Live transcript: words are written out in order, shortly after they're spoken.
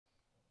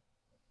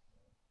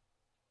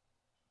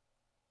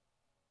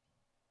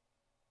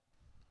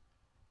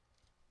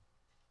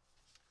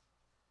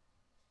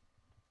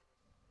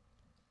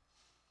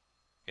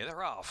in the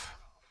rough.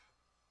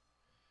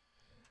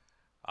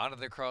 Onto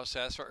the cross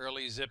as for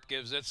early, Zip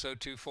gives it, so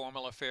too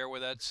Formal Affair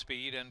with that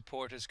speed, and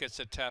Portis gets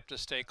a tap to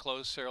stay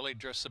close early,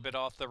 drifts a bit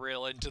off the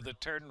rail into the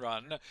turn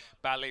run.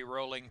 Bally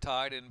Rolling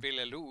Tide and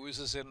Villaluz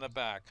is in the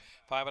back.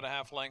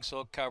 5.5 lengths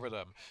will cover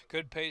them.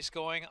 Good pace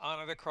going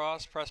onto the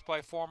cross, pressed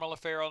by Formal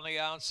Affair on the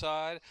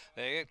outside.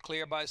 They get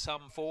clear by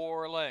some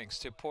 4 lengths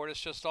to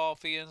Portis just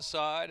off the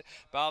inside.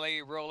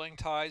 Bally Rolling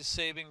Tide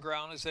saving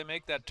ground as they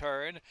make that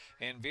turn,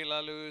 and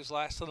Villaluz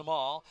last of them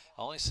all,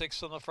 only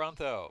 6 on the front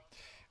though.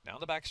 Now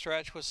the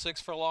backstretch with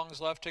 6 furlongs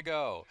left to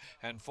go.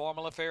 And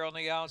Formal Affair on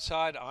the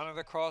outside. Honor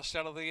the Cross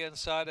out of the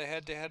inside. A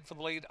head-to-head for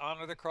the lead.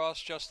 Honor the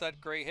Cross, just that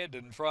gray head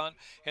in front.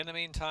 In the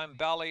meantime,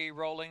 Bally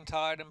Rolling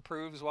Tide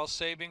improves while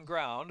saving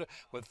ground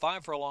with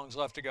 5 furlongs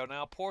left to go.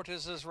 Now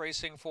Portis is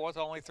racing fourth.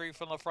 Only 3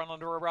 from the front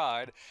under a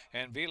ride.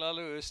 And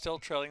Villaluz still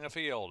trailing the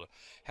field.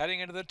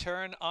 Heading into the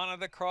turn, Honor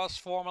the Cross,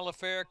 Formal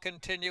Affair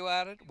continue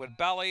at it with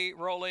Bally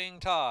Rolling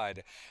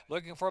Tide.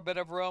 Looking for a bit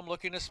of room.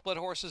 Looking to split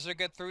horses or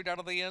get through down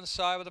to the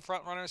inside with the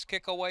front runner.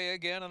 Kick away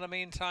again. In the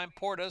meantime,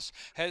 Portis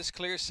has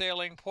clear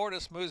sailing.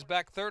 Portis moves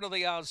back third of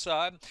the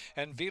outside,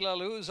 and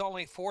Villaluz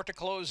only 4 to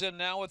close in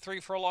now with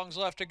 3 furlongs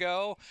left to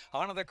go.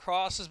 Onto the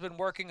Cross has been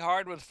working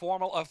hard with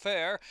Formal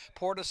Affair.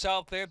 Portis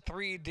out there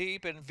 3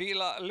 deep, and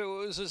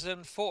Villaluz is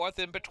in fourth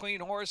in between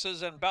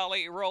horses, and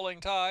Bally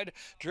Rolling Tide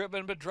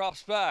driven but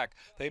drops back.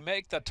 They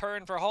make the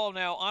turn for home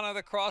now. Onto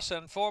the Cross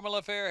and Formal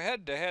Affair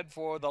head to head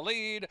for the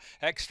lead.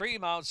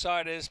 Extreme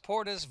outside is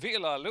Portis.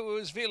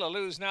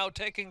 Villaluz now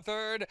taking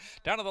third.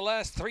 Down to the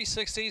last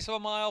 3/16 of a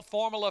mile,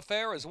 Formal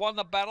Affair has won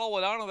the battle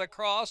with Honor the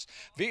Cross.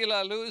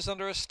 Villaluz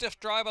under a stiff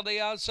drive on the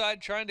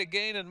outside, trying to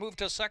gain and move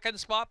to second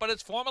spot, but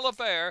it's Formal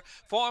Affair.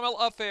 Formal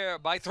Affair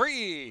by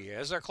 3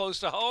 as they're close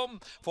to home.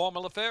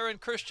 Formal Affair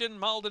and Christian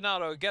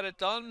Maldonado get it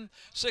done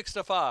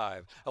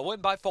 6-5. A win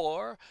by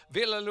 4.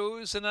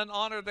 Villaluz and then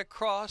Honor the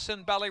Cross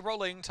and Bally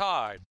Rolling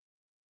Tide.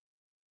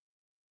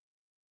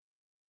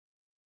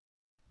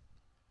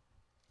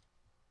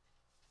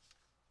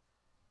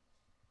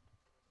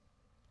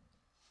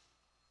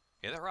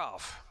 In the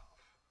rough.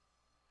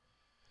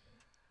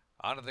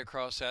 Onto the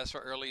cross as for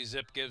early,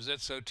 Zip gives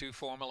it, so too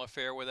Formal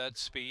Affair with that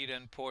speed,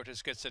 and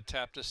Portis gets a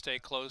tap to stay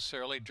close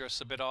early, drifts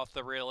a bit off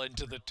the rail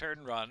into the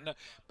turn run.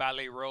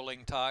 Bally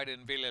Rolling Tide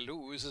and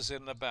Villaluz is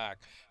in the back.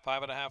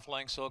 5.5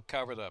 lengths will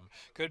cover them.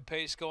 Good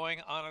pace going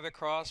onto the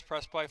cross,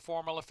 pressed by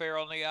Formal Affair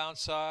on the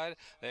outside.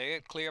 They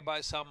get clear by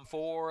some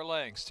 4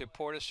 lengths to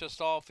Portis just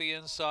off the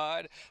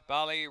inside.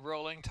 Bally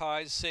Rolling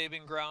Tide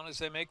saving ground as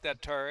they make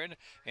that turn,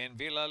 and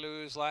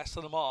Villaluz last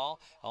of them all,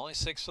 only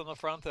 6 on the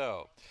front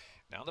though.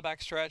 Now the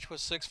backstretch with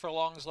 6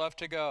 furlongs left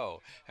to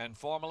go. And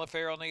Formal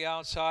Affair on the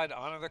outside.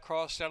 Honor the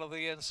Cross out of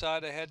the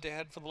inside. A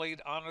head-to-head for the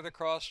lead. Honor the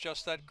Cross,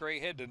 just that gray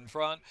head in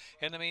front.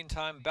 In the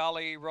meantime,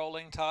 Bally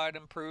Rolling Tide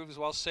improves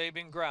while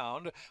saving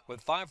ground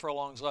with 5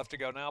 furlongs left to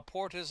go. Now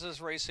Portis is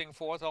racing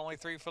fourth. Only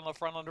 3 from the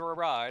front under a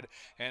ride.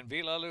 And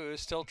Villaluz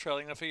still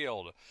trailing the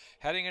field.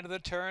 Heading into the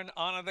turn,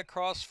 Honor the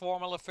Cross,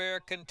 Formal Affair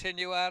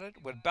continue at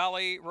it with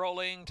Bally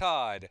Rolling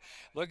Tide.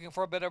 Looking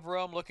for a bit of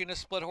room. Looking to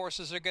split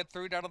horses or get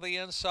through down to the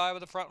inside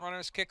with the front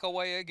runner. Kick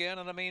away again.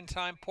 In the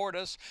meantime,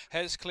 Portis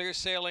has clear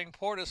sailing.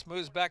 Portis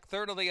moves back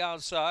third of the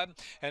outside,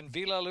 and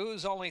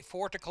Villaluz only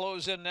 4 to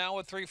close in now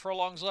with 3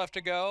 furlongs left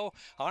to go.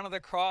 Onto the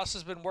Cross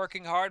has been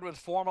working hard with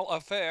Formal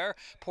Affair.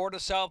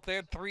 Portis out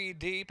there 3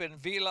 deep,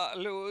 and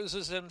Villaluz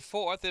is in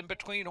fourth in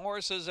between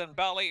horses, and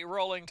Bally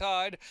Rolling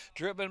Tide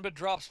driven but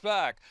drops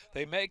back.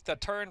 They make the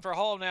turn for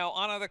home now.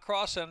 Honor the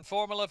Cross and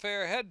Formal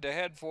Affair head to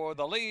head for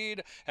the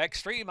lead.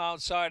 Extreme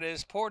outside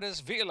is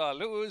Portis.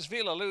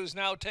 Villaluz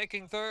now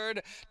taking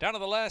third. Down to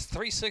the last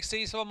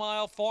 3/16 of a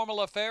mile, Formal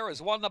Affair has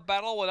won the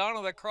battle with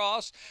Honor the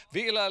Cross.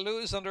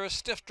 Villaluz under a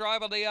stiff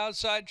drive on the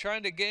outside,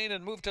 trying to gain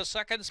and move to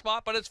second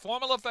spot, but it's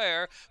Formal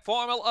Affair.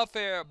 Formal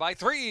Affair by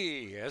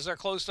 3 as they're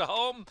close to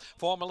home.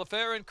 Formal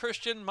Affair and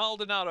Christian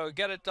Maldonado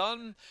get it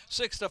done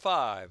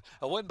 6-5.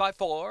 A win by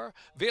 4.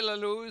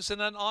 Villaluz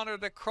and then Honor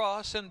the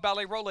Cross and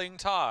Bally Rolling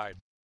Tide.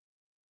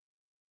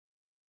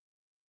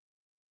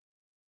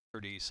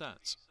 30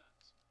 cents.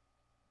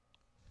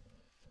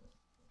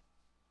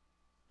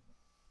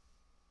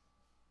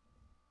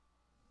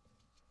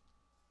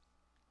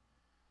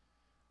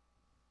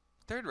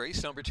 Third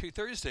race, number 2,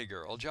 Thursday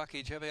Girl,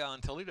 jockey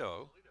Jeveon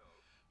Toledo.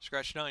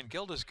 Scratch 9,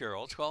 Gilda's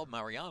Girl, 12,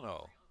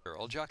 Mariano.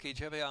 Girl, jockey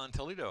Jeveon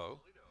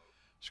Toledo.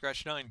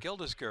 Scratch 9,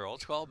 Gilda's Girl,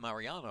 12,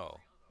 Mariano.